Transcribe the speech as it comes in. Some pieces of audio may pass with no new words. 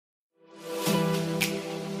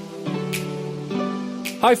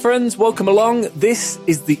Hi friends, welcome along. This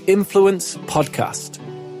is the Influence Podcast.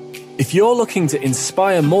 If you're looking to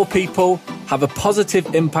inspire more people, have a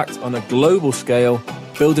positive impact on a global scale,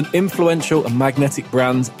 build an influential and magnetic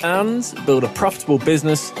brand, and build a profitable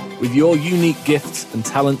business with your unique gifts and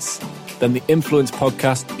talents, then the Influence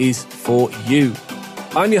Podcast is for you.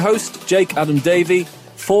 I'm your host, Jake Adam Davey,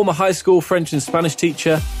 former high school French and Spanish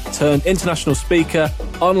teacher, turned international speaker,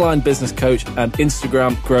 online business coach, and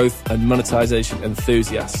Instagram growth and monetization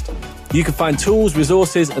enthusiast. You can find tools,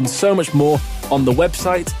 resources, and so much more on the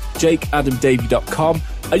website, jakeadamdavey.com.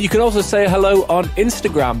 And you can also say hello on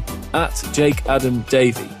Instagram at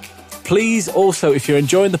jakeadamdavey. Please also, if you're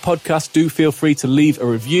enjoying the podcast, do feel free to leave a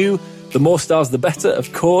review. The more stars, the better,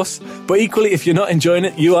 of course. But equally, if you're not enjoying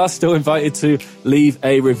it, you are still invited to leave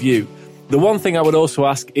a review. The one thing I would also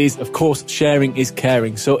ask is, of course, sharing is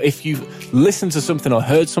caring. So if you've listened to something or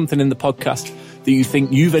heard something in the podcast that you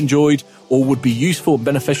think you've enjoyed or would be useful and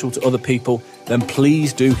beneficial to other people, then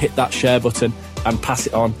please do hit that share button and pass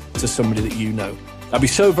it on to somebody that you know. I'd be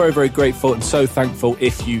so very, very grateful and so thankful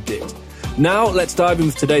if you did. Now, let's dive in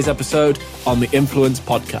with today's episode on the Influence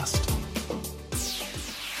Podcast.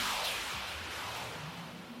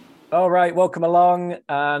 All right, welcome along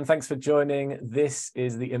and thanks for joining. This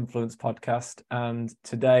is the Influence Podcast, and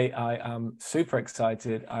today I am super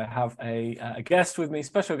excited. I have a guest with me,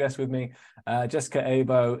 special guest with me. Jessica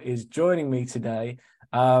Abo is joining me today.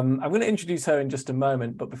 I'm going to introduce her in just a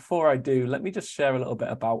moment, but before I do, let me just share a little bit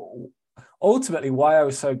about ultimately why I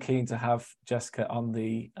was so keen to have Jessica on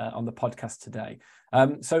the podcast today.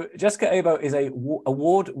 So Jessica Abo is a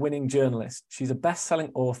award-winning journalist. She's a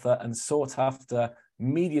best-selling author and sought-after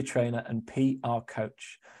media trainer and PR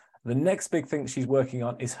coach. The next big thing she's working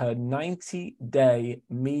on is her 90-day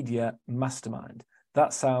media mastermind.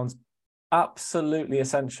 That sounds absolutely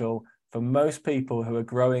essential for most people who are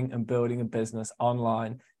growing and building a business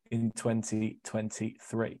online in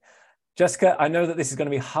 2023. Jessica, I know that this is going to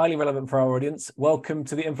be highly relevant for our audience. Welcome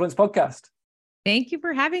to the Influence Podcast. Thank you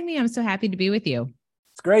for having me. I'm so happy to be with you.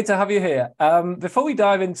 It's great to have you here. Before we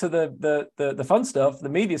dive into the fun stuff, the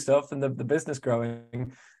media stuff, and the business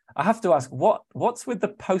growing, I have to ask, what's with the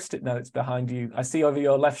Post-it notes behind you? I see over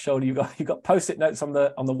your left shoulder you got Post-it notes on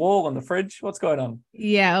the wall on the fridge. What's going on?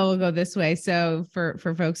 Yeah, we'll go this way. So for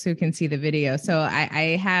folks who can see the video, so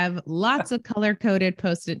I have lots of color-coded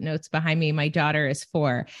Post-it notes behind me. My daughter is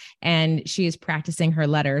 4, and she is practicing her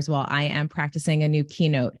letters while I am practicing a new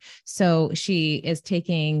keynote. So she is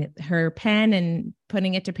taking her pen and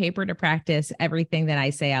putting it to paper to practice everything that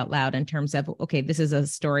I say out loud in terms of, okay, this is a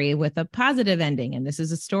story with a positive ending, and this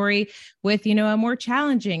is a story with, a more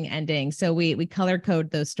challenging ending. So we color code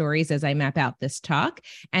those stories as I map out this talk,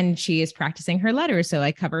 and she is practicing her letters. So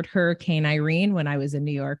I covered Hurricane Irene when I was a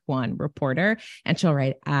New York One reporter, and she'll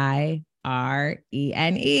write IRENE.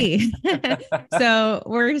 So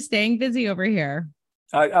we're staying busy over here.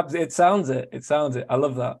 It sounds it. I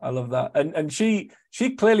love that. And she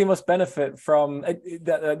clearly must benefit from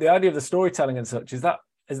the idea of the storytelling and such. Is that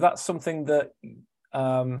something that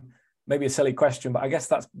maybe a silly question, but I guess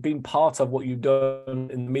that's been part of what you've done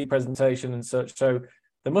in the media presentation and such. So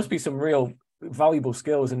there must be some real valuable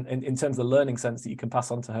skills in terms of the learning sense that you can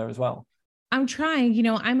pass on to her as well. I'm trying,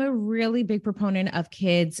 I'm a really big proponent of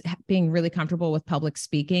kids being really comfortable with public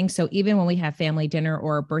speaking. So even when we have family dinner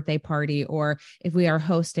or a birthday party, or if we are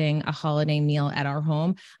hosting a holiday meal at our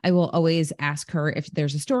home, I will always ask her if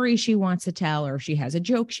there's a story she wants to tell, or if she has a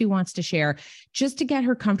joke she wants to share, just to get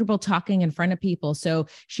her comfortable talking in front of people. So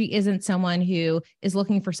she isn't someone who is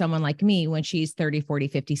looking for someone like me when she's 30, 40,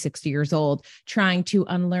 50, 60 years old, trying to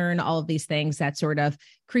unlearn all of these things that sort of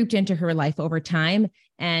creeped into her life over time.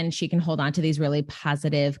 And she can hold on to these really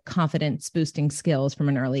positive, confidence boosting skills from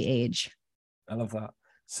an early age. I love that.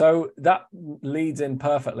 So that leads in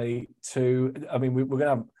perfectly to, we're going to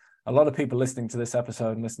have a lot of people listening to this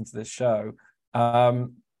episode and listen to this show.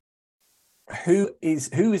 Who is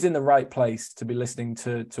in the right place to be listening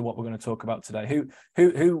to what we're going to talk about today?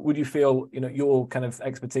 Who would you feel, your kind of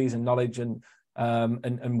expertise and knowledge and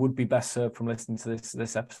would be best served from listening to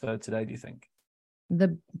this episode today, do you think?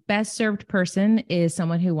 The best served person is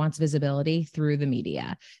someone who wants visibility through the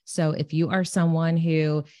media. So if you are someone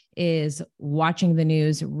who is watching the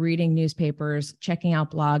news, reading newspapers, checking out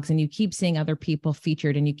blogs, and you keep seeing other people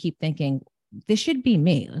featured and you keep thinking, this should be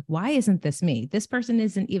me. Like, why isn't this me? This person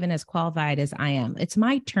isn't even as qualified as I am. It's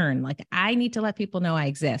my turn. Like, I need to let people know I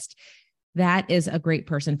exist. That is a great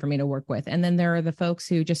person for me to work with. And then there are the folks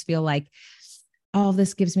who just feel like, oh,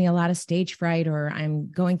 this gives me a lot of stage fright, or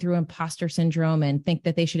I'm going through imposter syndrome and think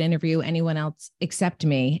that they should interview anyone else except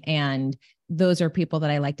me. And those are people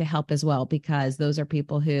that I like to help as well, because those are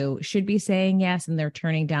people who should be saying yes, and they're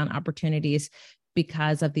turning down opportunities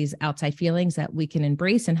because of these outside feelings that we can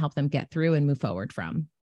embrace and help them get through and move forward from.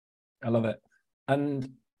 I love it. And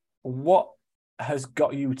what has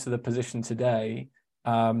got you to the position today,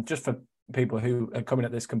 just for people who are coming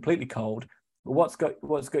at this completely cold, what's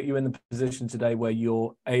got you in the position today where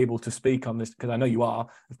you're able to speak on this? Because I know you are,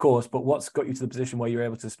 of course, but what's got you to the position where you're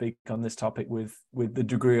able to speak on this topic with the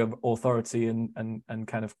degree of authority and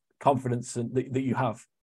kind of confidence that you have?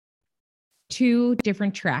 Two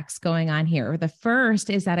different tracks going on here. The first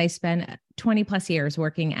is that I spent 20 plus years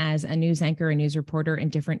working as a news anchor and news reporter in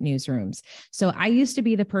different newsrooms. So I used to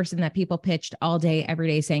be the person that people pitched all day, every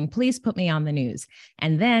day saying, please put me on the news.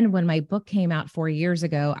 And then when my book came out 4 years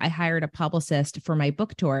ago, I hired a publicist for my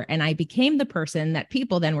book tour, and I became the person that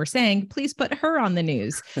people then were saying, please put her on the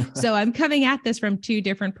news. So I'm coming at this from two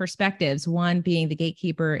different perspectives, one being the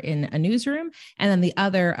gatekeeper in a newsroom, and then the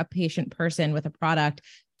other, a patient person with a product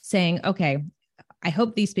saying, okay, I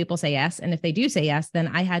hope these people say yes. And if they do say yes, then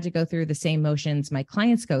I had to go through the same motions my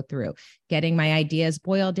clients go through, getting my ideas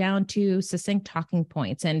boiled down to succinct talking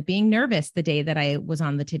points and being nervous the day that I was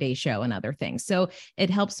on the Today Show and other things. So it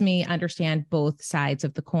helps me understand both sides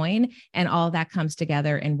of the coin, and all that comes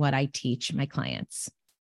together in what I teach my clients.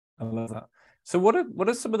 I love that. So what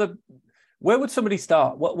are some of the, where would somebody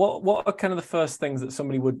start? What are kind of the first things that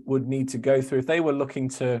somebody would need to go through if they were looking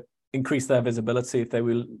to increase their visibility, if they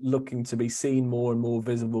were looking to be seen more and more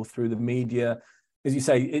visible through the media? As you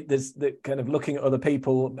say, there's the kind of looking at other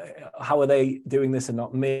people. How are they doing this and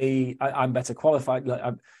not me? I'm better qualified.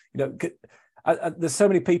 There's so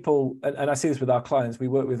many people, and I see this with our clients. We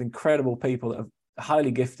work with incredible people that are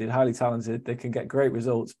highly gifted, highly talented. They can get great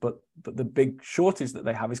results, but the big shortage that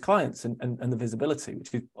they have is clients and the visibility,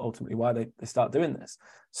 which is ultimately why they start doing this.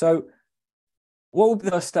 So what would be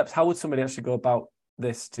those steps? How would somebody actually go about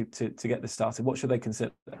this to get this started? What should they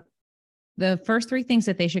consider? The first three things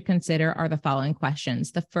that they should consider are the following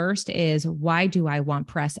questions. The first is, why do I want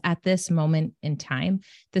press at this moment in time?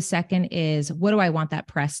 The second is, what do I want that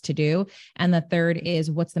press to do? And the third is,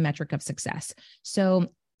 what's the metric of success? So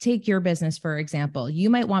take your business, for example. You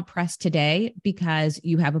might want press today because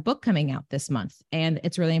you have a book coming out this month, and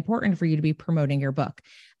it's really important for you to be promoting your book.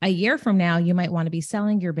 A year from now, you might want to be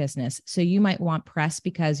selling your business. So you might want press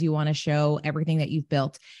because you want to show everything that you've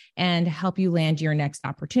built and help you land your next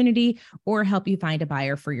opportunity or help you find a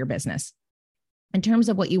buyer for your business. In terms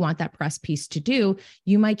of what you want that press piece to do,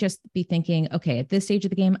 you might just be thinking, okay, at this stage of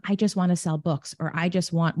the game, I just want to sell books, or I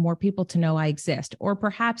just want more people to know I exist. Or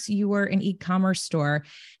perhaps you were an e-commerce store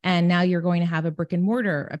and now you're going to have a brick and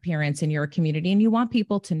mortar appearance in your community and you want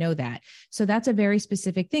people to know that. So that's a very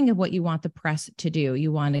specific thing of what you want the press to do.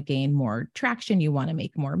 You want to gain more traction. You want to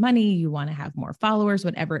make more money. You want to have more followers,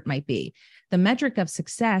 whatever it might be. The metric of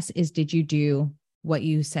success is, did you do what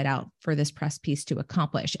you set out for this press piece to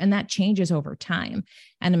accomplish? And that changes over time.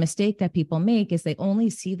 And a mistake that people make is they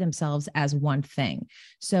only see themselves as one thing.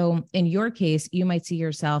 So in your case, you might see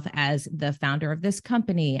yourself as the founder of this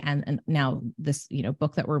company and now this,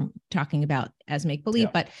 book that we're talking about as Make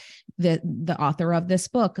Believe, but the author of this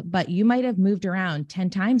book, but you might have moved around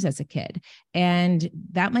 10 times as a kid. And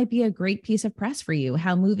that might be a great piece of press for you,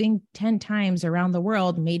 how moving 10 times around the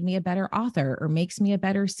world made me a better author or makes me a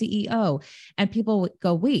better CEO. And people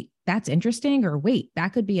go, wait, that's interesting, or wait, that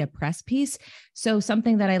could be a press piece. So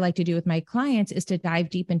something that I like to do with my clients is to dive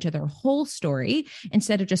deep into their whole story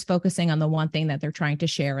instead of just focusing on the one thing that they're trying to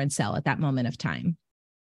share and sell at that moment of time.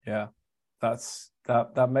 Yeah,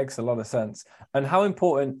 that makes a lot of sense. And how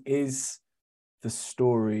important is the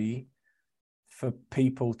story for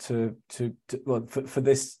people for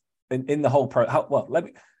this in the whole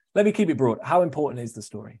let me keep it broad. How important is the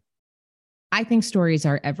story? I think stories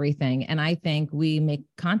are everything. And I think we make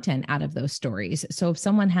content out of those stories. So if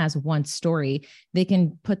someone has one story, they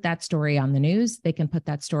can put that story on the news. They can put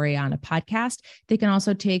that story on a podcast. They can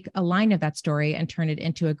also take a line of that story and turn it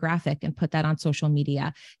into a graphic and put that on social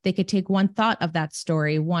media. They could take one thought of that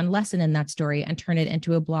story, one lesson in that story, and turn it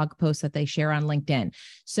into a blog post that they share on LinkedIn.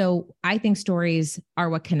 So I think stories are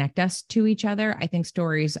what connect us to each other. I think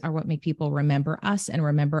stories are what make people remember us and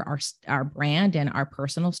remember our brand and our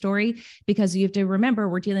personal story, because you have to remember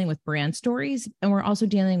we're dealing with brand stories and we're also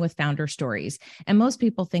dealing with founder stories. And most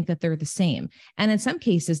people think that they're the same. And in some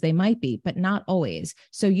cases they might be, but not always.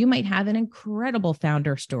 So you might have an incredible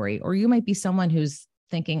founder story, or you might be someone who's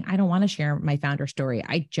thinking, I don't want to share my founder story.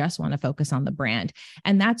 I just want to focus on the brand.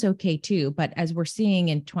 And that's okay too. But as we're seeing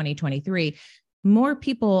in 2023, more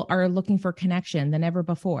people are looking for connection than ever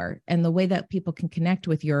before. And the way that people can connect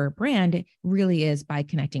with your brand really is by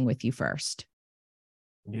connecting with you first.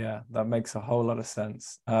 Yeah, that makes a whole lot of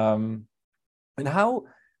sense. And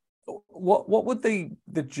what would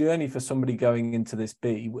the journey for somebody going into this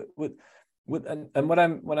be? And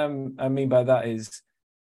I mean by that is,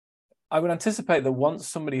 I would anticipate that once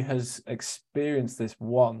somebody has experienced this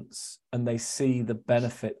once and they see the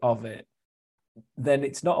benefit of it, then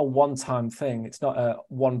it's not a one-time thing. It's not a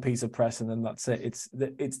one piece of press and then that's it.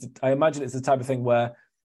 I imagine it's the type of thing where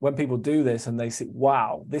when people do this and they see,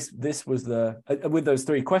 wow, this was with those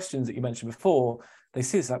 3 questions that you mentioned before, they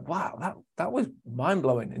see it's like, wow, that was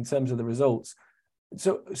mind-blowing in terms of the results.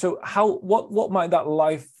 So what might that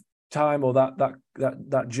lifetime or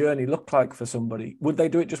that journey look like for somebody? Would they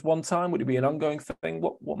do it just one time? Would it be an ongoing thing?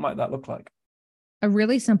 What might that look like? A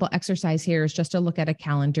really simple exercise here is just to look at a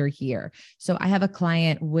calendar year. So I have a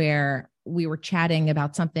client where we were chatting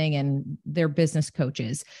about something and they're business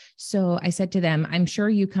coaches. So I said to them, I'm sure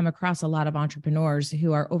you come across a lot of entrepreneurs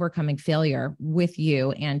who are overcoming failure with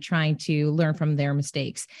you and trying to learn from their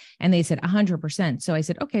mistakes. And they said 100%. So I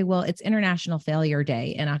said, okay, well, it's International Failure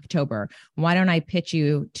Day in October. Why don't I pitch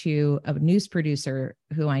you to a news producer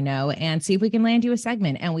who I know and see if we can land you a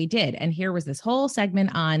segment? And we did. And here was this whole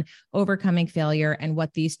segment on overcoming failure and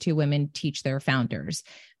what these 2 women teach their founders.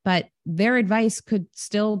 But their advice could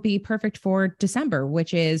still be perfect for December,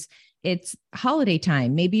 which is it's holiday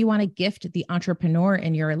time. Maybe you want to gift the entrepreneur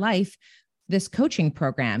in your life this coaching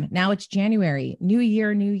program. Now it's January, new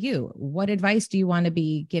year, new you. What advice do you want to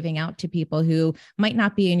be giving out to people who might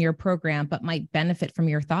not be in your program, but might benefit from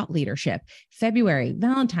your thought leadership? February,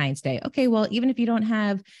 Valentine's Day. Okay, well, even if you don't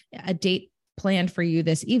have a date planned for you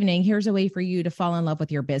this evening, here's a way for you to fall in love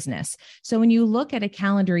with your business. So when you look at a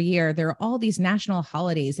calendar year, there are all these national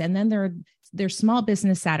holidays, and then there's Small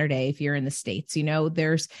Business Saturday if you're in the States.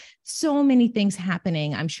 There's so many things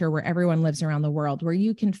happening, I'm sure, where everyone lives around the world, where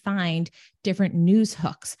you can find different news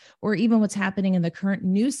hooks, or even what's happening in the current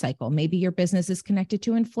news cycle. Maybe your business is connected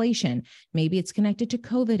to inflation. Maybe it's connected to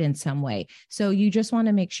COVID in some way. So you just want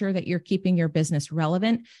to make sure that you're keeping your business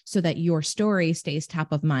relevant so that your story stays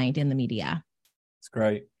top of mind in the media. It's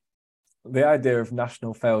great. The idea of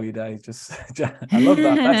National Failure Day, I love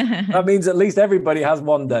that. That means at least everybody has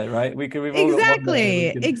one day, right? We've all exactly. Got one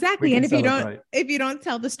day and if you don't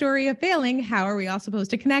tell the story of failing, how are we all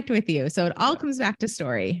supposed to connect with you? So it all comes back to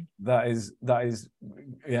story. That is,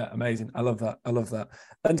 yeah, amazing. I love that.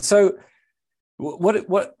 And so, what it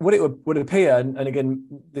would appear, and again,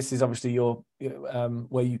 this is obviously your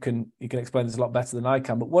where you can explain this a lot better than I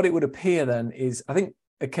can. But what it would appear then is, I think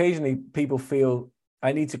occasionally people feel,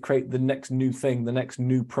 I need to create the next new thing, the next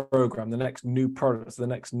new program, the next new product, the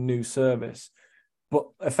next new service. But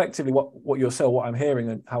effectively, what you're saying, what I'm hearing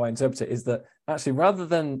and how I interpret it is that actually, rather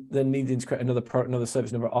than needing to create another product, another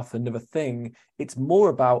service, another offer, another thing, it's more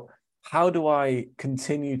about how do I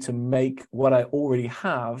continue to make what I already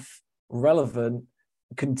have relevant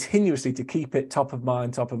continuously to keep it top of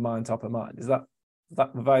mind. Is that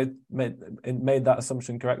have I made that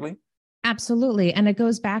assumption correctly? Absolutely. And it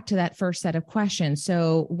goes back to that first set of questions.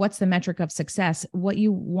 So what's the metric of success? What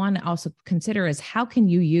you want to also consider is how can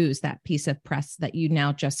you use that piece of press that you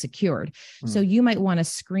now just secured? So you might want to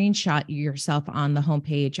screenshot yourself on the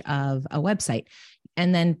homepage of a website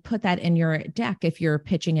and then put that in your deck if you're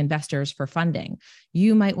pitching investors for funding.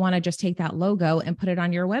 You might want to just take that logo and put it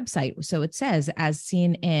on your website. So it says as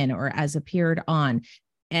seen in or as appeared on,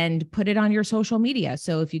 and put it on your social media.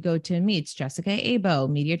 So if you go to me, it's Jessica Abo,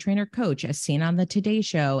 media trainer coach, as seen on the Today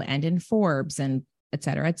Show and in Forbes and et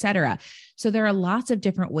cetera, et cetera. So there are lots of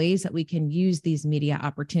different ways that we can use these media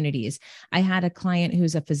opportunities. I had a client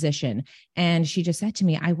who's a physician, and she just said to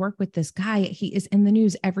me, I work with this guy. He is in the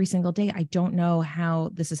news every single day. I don't know how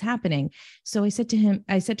this is happening. So I said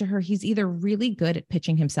to her, he's either really good at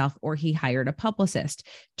pitching himself or he hired a publicist.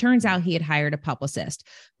 Turns out he had hired a publicist.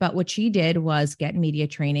 But what she did was get media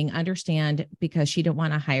training, understand, because she didn't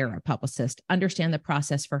want to hire a publicist, understand the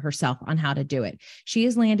process for herself on how to do it. She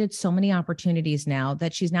has landed so many opportunities now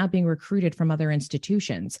that she's now being recruited from other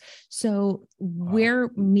institutions. So where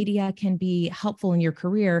media can be helpful in your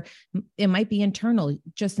career, it might be internal,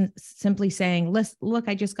 just simply saying, look,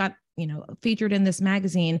 I just got featured in this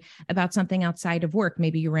magazine about something outside of work.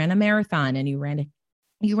 Maybe you ran a marathon and you ran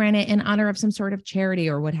it in honor of some sort of charity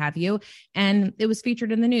or what have you, and it was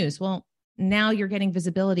featured in the news. Well, now you're getting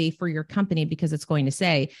visibility for your company because it's going to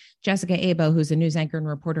say Jessica Abo, who's a news anchor and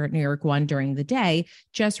reporter at New York One during the day,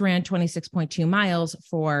 just ran 26.2 miles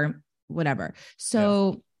for whatever.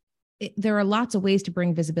 So there are lots of ways to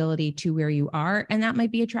bring visibility to where you are, and that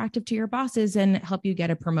might be attractive to your bosses and help you get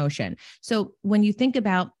a promotion. So when you think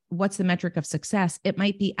about what's the metric of success, it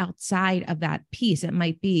might be outside of that piece. It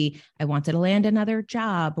might be, I wanted to land another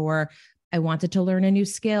job, or I wanted to learn a new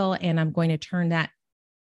skill, and I'm going to turn that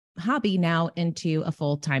hobby now into a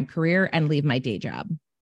full-time career and leave my day job.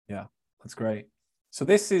 Yeah, that's great. So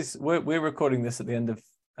this is, we're recording this at the end of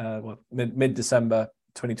mid-December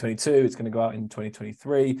 2022. It's going to go out in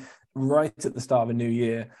 2023, right at the start of a new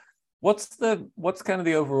year. What's kind of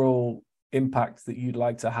the overall impact that you'd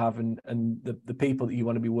like to have, and the people that you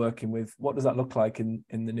want to be working with? What does that look like in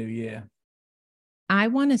the new year? I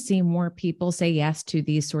want to see more people say yes to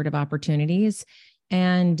these sort of opportunities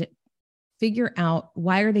and figure out,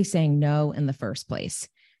 why are they saying no in the first place?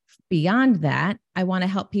 Beyond that, I want to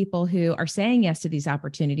help people who are saying yes to these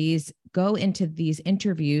opportunities go into these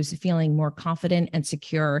interviews feeling more confident and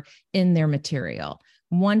secure in their material.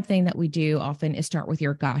 One thing that we do often is start with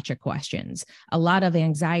your gotcha questions. A lot of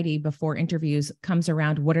anxiety before interviews comes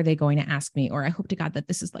around, what are they going to ask me? Or I hope to God that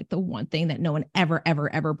this is like the one thing that no one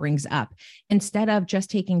ever brings up. Instead of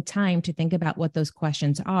just taking time to think about what those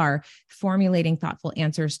questions are, formulating thoughtful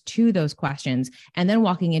answers to those questions, and then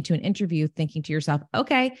walking into an interview thinking to yourself,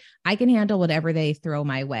 okay, I can handle whatever they throw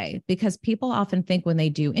my way. Because people often think when they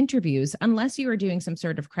do interviews, unless you are doing some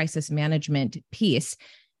sort of crisis management piece,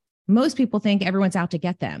 most people think everyone's out to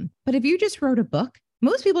get them. But if you just wrote a book,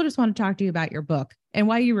 most people just want to talk to you about your book and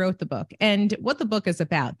why you wrote the book and what the book is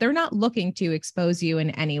about. They're not looking to expose you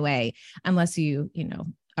in any way, unless you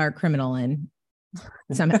are a criminal and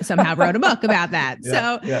somehow wrote a book about that.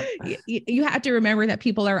 You have to remember that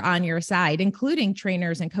people are on your side, including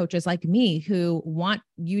trainers and coaches like me, who want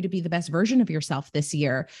you to be the best version of yourself this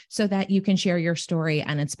year so that you can share your story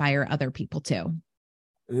and inspire other people too.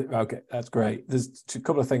 Okay, that's great. There's a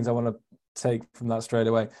couple of things I want to take from that straight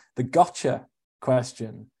away. The gotcha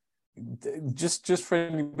question, just for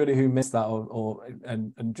anybody who missed that,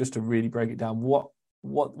 and just to really break it down, what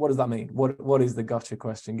does that mean? What is the gotcha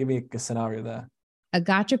question? Give me a scenario there. A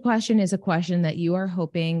gotcha question is a question that you are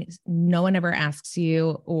hoping no one ever asks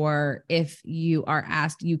you, or if you are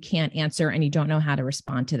asked, you can't answer and you don't know how to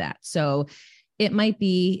respond to that. So it might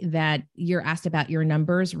be that you're asked about your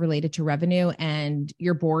numbers related to revenue and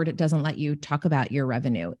your board doesn't let you talk about your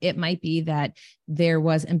revenue. It might be that there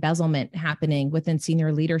was embezzlement happening within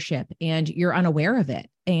senior leadership and you're unaware of it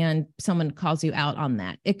and someone calls you out on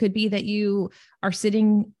that. It could be that you are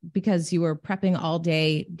sitting because you were prepping all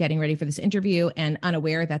day, getting ready for this interview and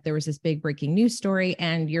unaware that there was this big breaking news story,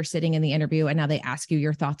 and you're sitting in the interview and now they ask you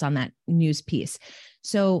your thoughts on that news piece.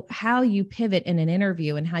 So how you pivot in an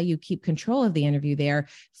interview and how you keep control of the interview there,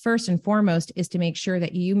 first and foremost, is to make sure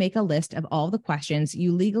that you make a list of all the questions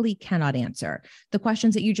you legally cannot answer, the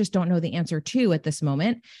questions that you just don't know the answer to at this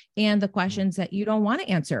moment, and the questions that you don't want to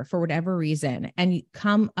answer for whatever reason, and you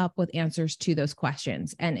come up with answers to those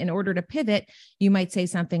questions. And in order to pivot, you might say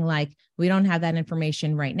something like, we don't have that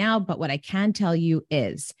information right now, but what I can tell you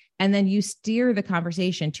is, and then you steer the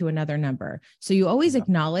conversation to another number. So you always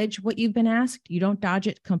acknowledge what you've been asked. You don't dodge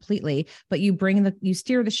it completely, but you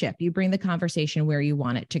steer the ship, you bring the conversation where you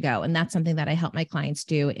want it to go. And that's something that I help my clients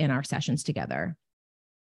do in our sessions together.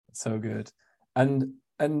 So good. And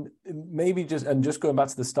maybe just going back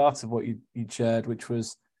to the start of what you shared, which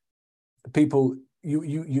was people,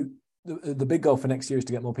 the big goal for next year is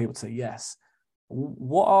to get more people to say yes.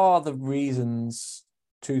 What are the reasons,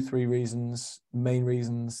 2-3 reasons, main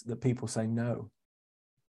reasons that people say no?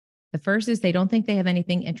 The first is they don't think they have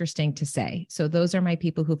anything interesting to say. So those are my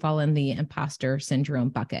people who fall in the imposter syndrome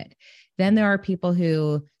bucket. Then there are people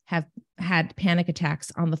who have had panic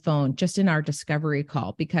attacks on the phone just in our discovery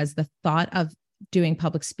call, because the thought of doing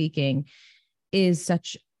public speaking is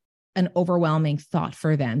such an overwhelming thought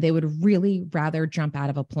for them. They would really rather jump out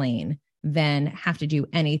of a plane than have to do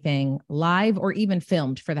anything live or even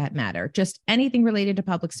filmed for that matter. Just anything related to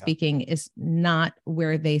public speaking is not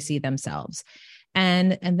where they see themselves.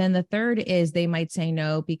 And then the third is they might say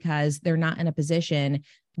no because they're not in a position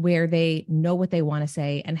where they know what they want to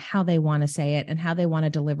say and how they want to say it and how they want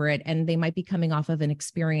to deliver it. And they might be coming off of an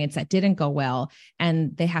experience that didn't go well,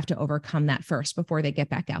 and they have to overcome that first before they get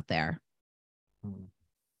back out there.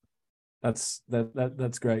 That's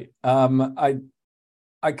great.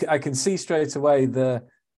 I can see straight away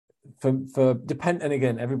for depend, and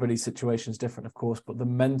again, everybody's situation is different, of course, but the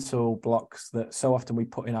mental blocks that so often we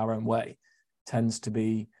put in our own way tends to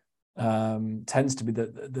be the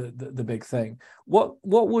big thing. What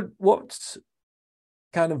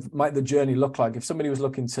kind of might the journey look like if somebody was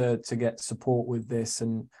looking to get support with this,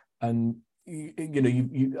 and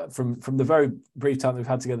you from the very brief time that we've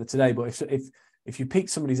had together today, but if you pique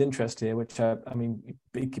somebody's interest here, which I mean,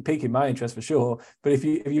 piquing my interest for sure, but if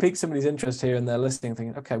you pique somebody's interest here and they're listening,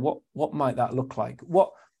 thinking, okay, what might that look like?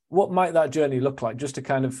 What what might that journey look like, just to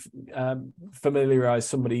kind of familiarize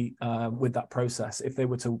somebody with that process if they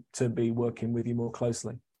were to be working with you more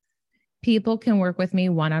closely? People can work with me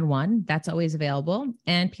one-on-one. That's always available.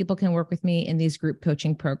 And people can work with me in these group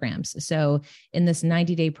coaching programs. So in this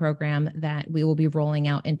 90-day program that we will be rolling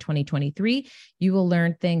out in 2023, you will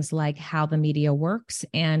learn things like how the media works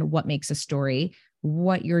and what makes a story,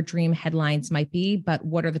 what your dream headlines might be, but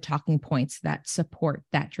what are the talking points that support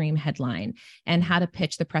that dream headline, and how to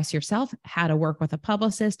pitch the press yourself, how to work with a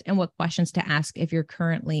publicist, and what questions to ask if you're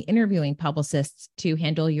currently interviewing publicists to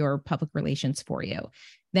handle your public relations for you.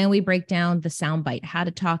 Then we break down the soundbite, how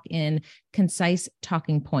to talk in concise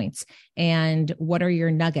talking points, and what are your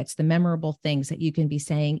nuggets, the memorable things that you can be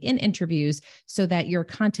saying in interviews so that your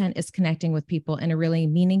content is connecting with people in a really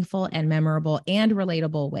meaningful and memorable and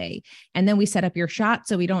relatable way. And then we set up your shot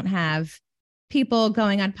so we don't have people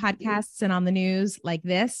going on podcasts and on the news like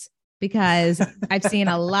this, because I've seen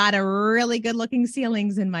a lot of really good looking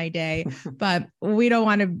ceilings in my day, but we don't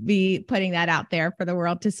want to be putting that out there for the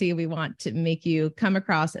world to see. We want to make you come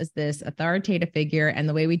across as this authoritative figure. And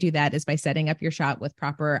the way we do that is by setting up your shot with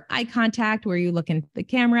proper eye contact where you look into the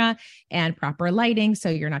camera, and proper lighting. So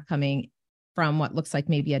you're not coming from what looks like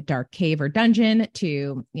maybe a dark cave or dungeon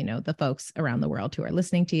to, the folks around the world who are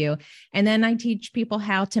listening to you. And then I teach people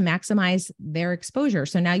how to maximize their exposure.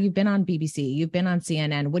 So now you've been on BBC, you've been on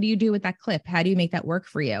CNN. What do you do with that clip? How do you make that work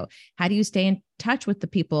for you? How do you stay in touch with the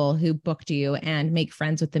people who booked you and make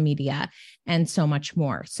friends with the media, and so much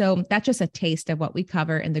more? So that's just a taste of what we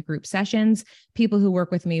cover in the group sessions. People who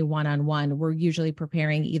work with me one-on-one, we're usually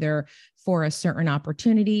preparing either for a certain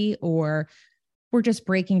opportunity, or we're just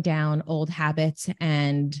breaking down old habits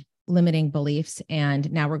and limiting beliefs.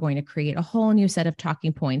 And now we're going to create a whole new set of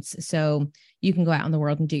talking points so you can go out in the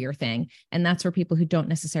world and do your thing. And that's for people who don't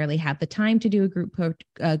necessarily have the time to do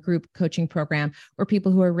a group coaching program, or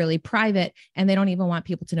people who are really private and they don't even want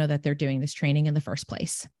people to know that they're doing this training in the first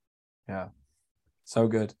place. Yeah. So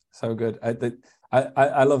good. So good.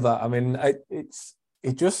 I love that. I mean,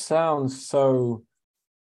 it just sounds so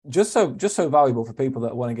valuable for people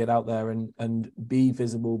that want to get out there and be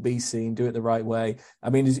visible, be seen, do it the right way. I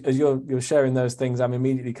mean, as you're sharing those things, I'm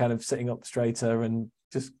immediately kind of sitting up straighter and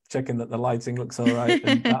just checking that the lighting looks all right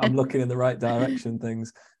and that I'm looking in the right direction,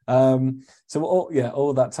 things. So all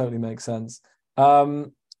of that totally makes sense. I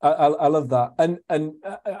love that. And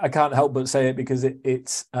I can't help but say it because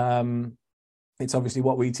it's obviously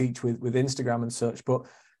what we teach with Instagram and such, but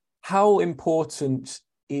how important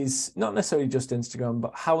is not necessarily just Instagram,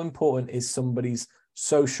 but how important is somebody's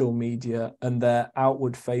social media and their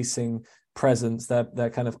outward facing presence, their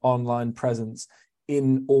kind of online presence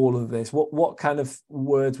in all of this? What kind of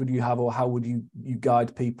words would you have, or how would you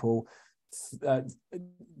guide people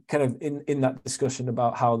kind of in that discussion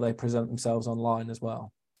about how they present themselves online as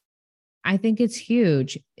well? I think it's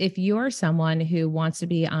huge. If you're someone who wants to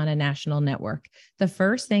be on a national network, the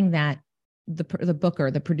first thing that the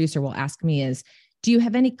booker, the producer will ask me is, do you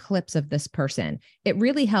have any clips of this person? It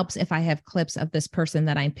really helps if I have clips of this person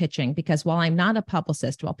that I'm pitching, because while I'm not a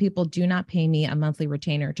publicist, while people do not pay me a monthly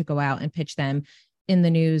retainer to go out and pitch them in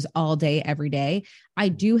the news all day, every day, I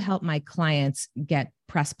do help my clients get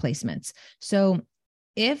press placements. So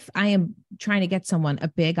if I am trying to get someone a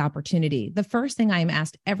big opportunity, the first thing I am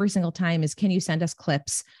asked every single time is, can you send us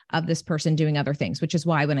clips of this person doing other things? Which is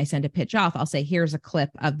why when I send a pitch off, I'll say, here's a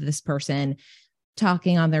clip of this person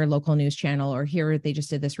talking on their local news channel, or here they just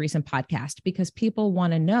did this recent podcast, because people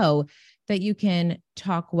want to know that you can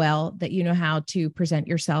talk well, that you know how to present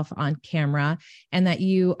yourself on camera, and that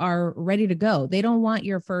you are ready to go. They don't want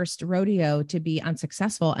your first rodeo to be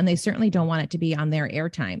unsuccessful, and they certainly don't want it to be on their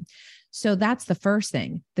airtime. So that's the first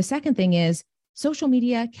thing. The second thing is social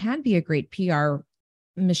media can be a great PR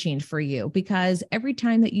machine for you, because every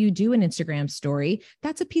time that you do an Instagram story,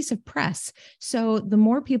 that's a piece of press. So the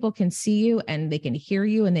more people can see you and they can hear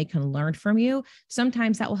you and they can learn from you,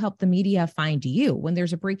 sometimes that will help the media find you. When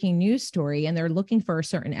there's a breaking news story and they're looking for a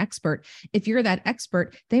certain expert, if you're that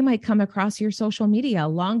expert, they might come across your social media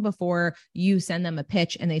long before you send them a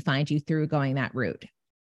pitch and they find you through going that route.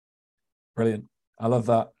 Brilliant. I love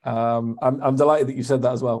that. I'm delighted that you said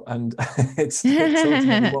that as well. And it's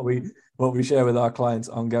ultimately what we share with our clients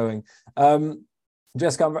ongoing.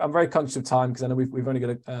 Jessica, I'm very conscious of time, because I know we've only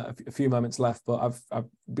got a few moments left, but I've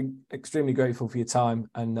been extremely grateful for your time.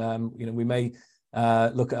 And, we may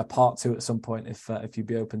look at a part 2 at some point if you'd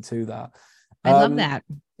be open to that. I love that.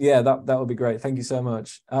 Yeah, that would be great. Thank you so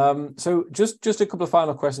much. So just a couple of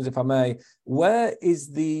final questions, if I may. Where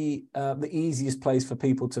is the easiest place for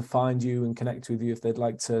people to find you and connect with you if they'd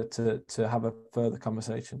like to have a further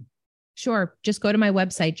conversation? Sure. Just go to my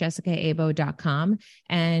website, jessicaabo.com,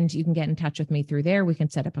 and you can get in touch with me through there. We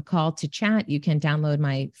can set up a call to chat. You can download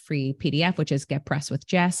my free PDF, which is Get Pressed with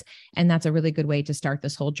Jess. And that's a really good way to start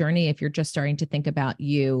this whole journey if you're just starting to think about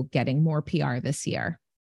you getting more PR this year.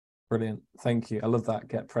 Brilliant. Thank you. I love that.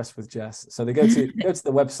 Get Pressed with Jess. So they go to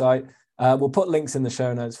the website. We'll put links in the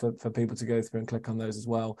show notes for people to go through and click on those as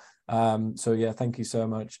well. So yeah, thank you so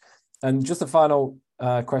much. And just a final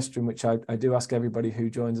question, which I do ask everybody who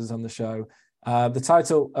joins us on the show. The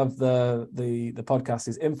title of the podcast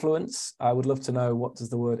is Influence. I would love to know, what does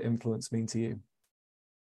the word influence mean to you?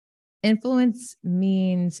 Influence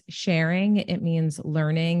means sharing, it means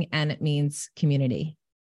learning, and it means community.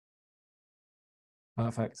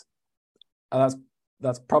 Perfect.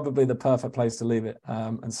 That's probably the perfect place to leave it.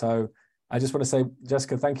 And so I just want to say,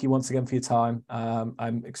 Jessica, thank you once again for your time.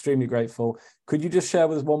 I'm extremely grateful. Could you just share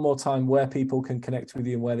with us one more time where people can connect with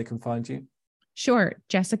you and where they can find you? Sure.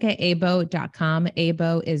 JessicaAbo.com.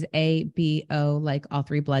 Abo is A-B-O, like all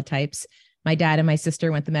three blood types. My dad and my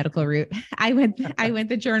sister went the medical route. I went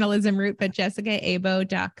the journalism route, but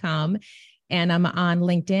JessicaAbo.com. And I'm on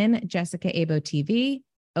LinkedIn, Jessica Abo TV.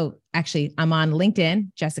 Oh, actually, I'm on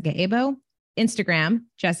LinkedIn, Jessica Abo, Instagram,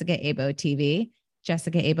 Jessica Abo TV,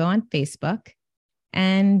 Jessica Abo on Facebook.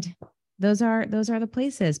 And those are the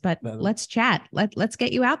places, but let's chat. Let's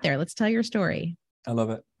get you out there. Let's tell your story. I love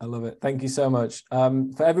it. I love it. Thank you so much.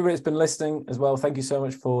 For everybody that's been listening as well, thank you so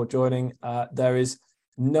much for joining. There is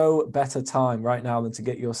no better time right now than to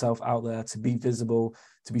get yourself out there, to be visible,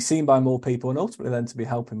 to be seen by more people, and ultimately then to be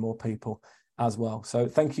helping more people as well. So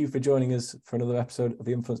thank you for joining us for another episode of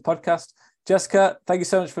the Influence Podcast. Jessica, thank you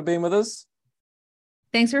so much for being with us.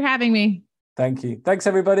 Thanks for having me. Thank you. Thanks,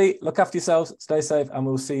 everybody. Look after yourselves, stay safe, and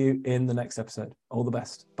we'll see you in the next episode. All the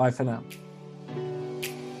best. Bye for now.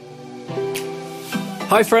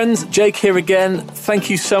 Hi friends, Jake here again. Thank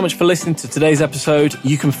you so much for listening to today's episode.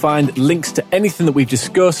 You can find links to anything that we've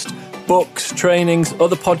discussed, books, trainings,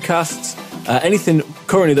 other podcasts, anything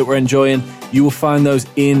currently that we're enjoying. You will find those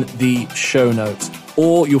in the show notes,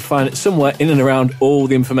 or you'll find it somewhere in and around all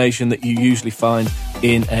the information that you usually find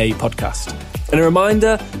in a podcast. And a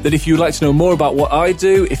reminder that if you'd like to know more about what I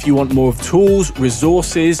do, if you want more of tools,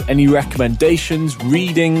 resources, any recommendations,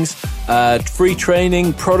 readings, free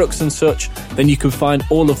training, products and such, then you can find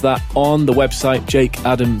all of that on the website,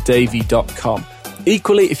 jakeadamdavey.com.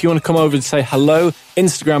 Equally, if you want to come over and say hello,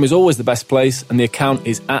 Instagram is always the best place, and the account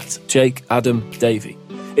is @jakeadamdavey.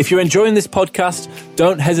 If you're enjoying this podcast,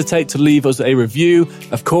 don't hesitate to leave us a review.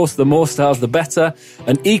 Of course, the more stars, the better.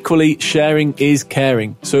 And equally, sharing is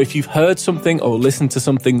caring. So if you've heard something or listened to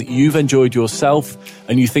something that you've enjoyed yourself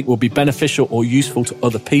and you think will be beneficial or useful to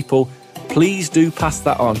other people, please do pass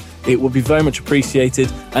that on. It will be very much appreciated.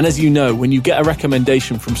 And as you know, when you get a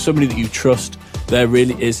recommendation from somebody that you trust, there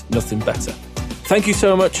really is nothing better. Thank you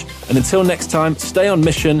so much. And until next time, stay on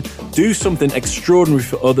mission, do something extraordinary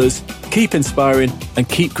for others, keep inspiring, and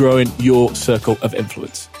keep growing your circle of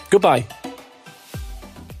influence. Goodbye.